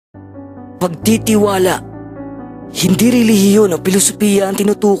Pagtitiwala. Hindi relihiyon o pilosopiya ang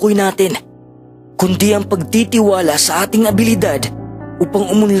tinutukoy natin, kundi ang pagtitiwala sa ating abilidad upang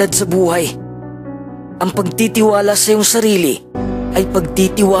umunlad sa buhay. Ang pagtitiwala sa iyong sarili ay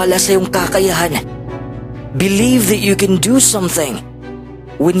pagtitiwala sa iyong kakayahan. Believe that you can do something.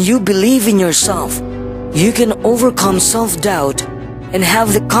 When you believe in yourself, you can overcome self-doubt and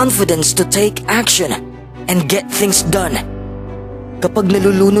have the confidence to take action and get things done. Kapag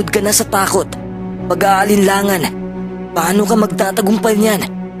nalulunod ka na sa takot, pag-aalinlangan, paano ka magtatagumpay niyan?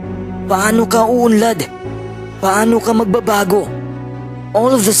 Paano ka uunlad? Paano ka magbabago?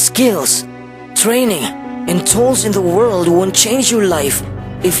 All of the skills, training, and tools in the world won't change your life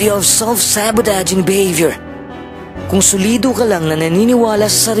if you have self-sabotaging behavior. Kung solido ka lang na naniniwala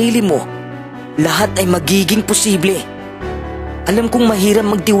sa sarili mo, lahat ay magiging posible. Alam kong mahirap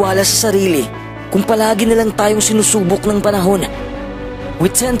magtiwala sa sarili kung palagi na lang tayong sinusubok ng panahon. We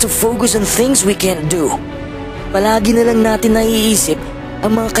tend to focus on things we can't do. Palagi na lang natin naiisip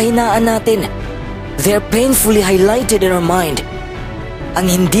ang mga kahinaan natin. They're painfully highlighted in our mind. Ang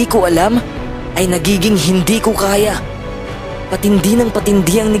hindi ko alam ay nagiging hindi ko kaya. Patindi ng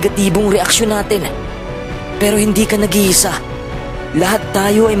patindi ang negatibong reaksyon natin. Pero hindi ka nag-iisa. Lahat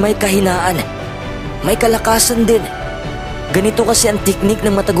tayo ay may kahinaan. May kalakasan din. Ganito kasi ang teknik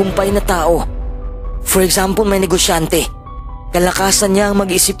ng matagumpay na tao. For example, may negosyante. Kalakasan niya ang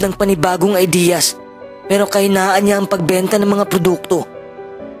mag-isip ng panibagong ideas, pero kahinaan niya ang pagbenta ng mga produkto.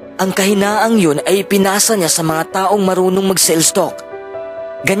 Ang kahinaang yun ay ipinasa niya sa mga taong marunong mag-sell stock.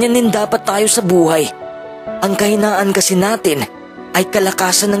 Ganyan din dapat tayo sa buhay. Ang kahinaan kasi natin ay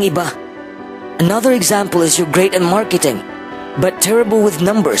kalakasan ng iba. Another example is you're great at marketing, but terrible with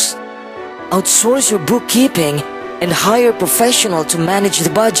numbers. Outsource your bookkeeping and hire a professional to manage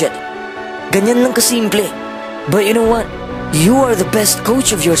the budget. Ganyan lang kasimple. But you know what? You are the best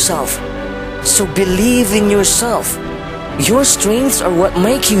coach of yourself. So believe in yourself. Your strengths are what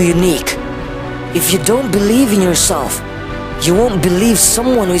make you unique. If you don't believe in yourself, you won't believe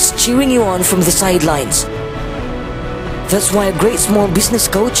someone who is cheering you on from the sidelines. That's why a great small business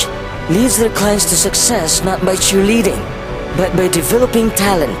coach leads their clients to success not by cheerleading, but by developing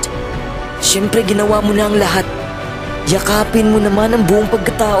talent. Siyempre ginawa mo na ang lahat. Yakapin mo naman ang buong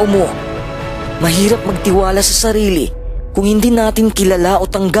pagkatao mo. Mahirap magtiwala sa sarili kung hindi natin kilala o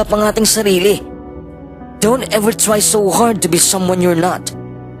tanggap ang ating sarili. Don't ever try so hard to be someone you're not.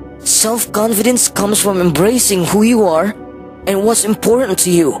 Self-confidence comes from embracing who you are and what's important to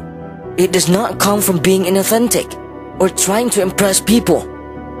you. It does not come from being inauthentic or trying to impress people.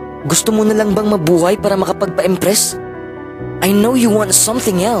 Gusto mo na lang bang mabuhay para makapagpa-impress? I know you want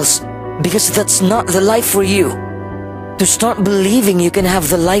something else because that's not the life for you. To start believing you can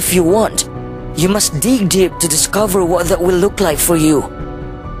have the life you want, you must dig deep to discover what that will look like for you.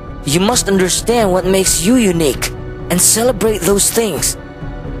 You must understand what makes you unique and celebrate those things.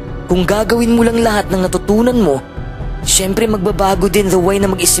 Kung gagawin mo lang lahat ng natutunan mo, syempre magbabago din the way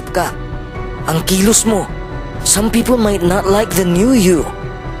na mag-isip ka. Ang kilos mo. Some people might not like the new you,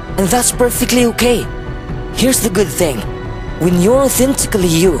 and that's perfectly okay. Here's the good thing. When you're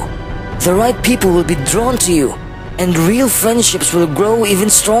authentically you, the right people will be drawn to you, and real friendships will grow even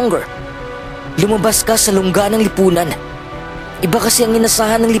stronger. Lumabas ka sa lungga ng lipunan. Iba kasi ang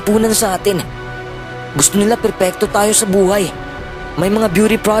inasahan ng lipunan sa atin. Gusto nila perpekto tayo sa buhay. May mga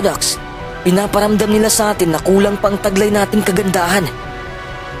beauty products. Pinaparamdam nila sa atin na kulang pang taglay nating kagandahan.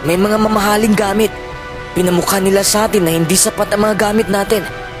 May mga mamahaling gamit. Pinamukha nila sa atin na hindi sapat ang mga gamit natin.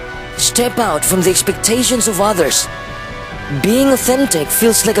 Step out from the expectations of others. Being authentic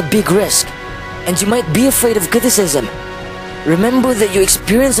feels like a big risk, and you might be afraid of criticism. Remember that your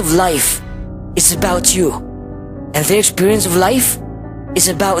experience of life is about you, and their experience of life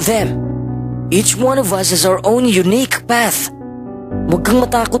is about them. Each one of us has our own unique path. Huwag kang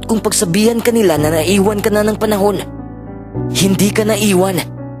matakot kung pagsabihan ka nila na naiwan ka na ng panahon. Hindi ka naiwan.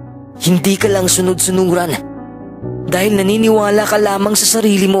 Hindi ka lang sunod-sunuran. Dahil naniniwala ka lamang sa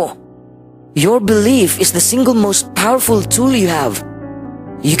sarili mo. Your belief is the single most powerful tool you have.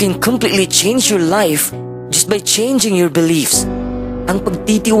 You can completely change your life just by changing your beliefs. Ang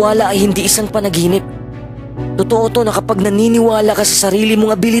pagtitiwala ay hindi isang panaginip. Totoo to na kapag naniniwala ka sa sarili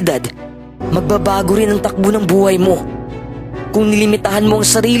mong abilidad, magbabago rin ang takbo ng buhay mo. Kung nilimitahan mo ang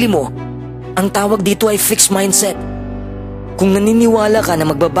sarili mo, ang tawag dito ay fixed mindset. Kung naniniwala ka na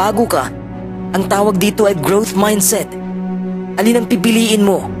magbabago ka, ang tawag dito ay growth mindset. Alin ang pipiliin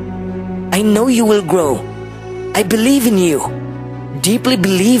mo? I know you will grow. I believe in you. Deeply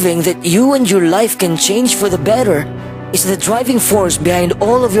believing that you and your life can change for the better is the driving force behind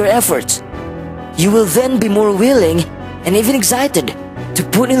all of your efforts. You will then be more willing and even excited to to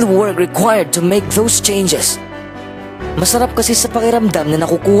put in the work required to make those changes. Masarap kasi sa pakiramdam na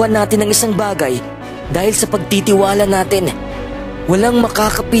nakukuha natin ang isang bagay dahil sa pagtitiwala natin. Walang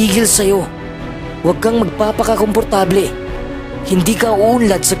makakapigil sa'yo. Huwag kang magpapakakomportable. Hindi ka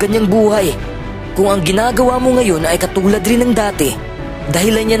uunlad sa ganyang buhay. Kung ang ginagawa mo ngayon ay katulad rin ng dati,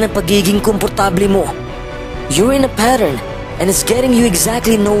 dahilan yan ng pagiging komportable mo. You're in a pattern and it's getting you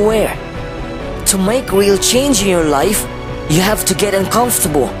exactly nowhere. To make real change in your life, you have to get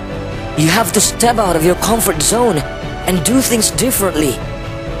uncomfortable. You have to step out of your comfort zone and do things differently.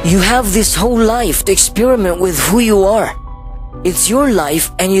 You have this whole life to experiment with who you are. It's your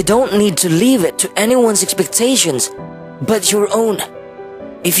life and you don't need to leave it to anyone's expectations but your own.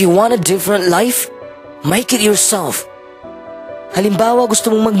 If you want a different life, make it yourself. Halimbawa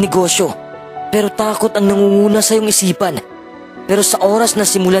gusto mong magnegosyo, pero takot ang nangunguna sa iyong isipan. Pero sa oras na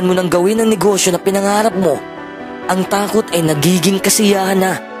simulan mo nang gawin ang negosyo na pinangarap mo, ang takot ay nagiging kasiyahan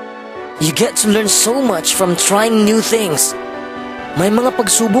na. You get to learn so much from trying new things. May mga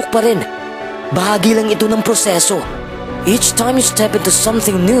pagsubok pa rin. Bahagi lang ito ng proseso. Each time you step into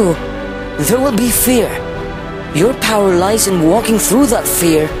something new, there will be fear. Your power lies in walking through that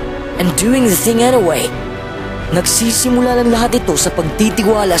fear and doing the thing anyway. Nagsisimula ng lahat ito sa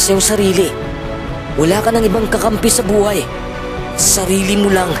pagtitiwala sa iyong sarili. Wala ka ng ibang kakampi sa buhay. Sarili mo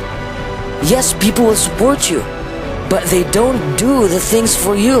lang. Yes, people will support you, but they don't do the things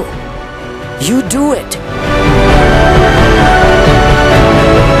for you. You do it.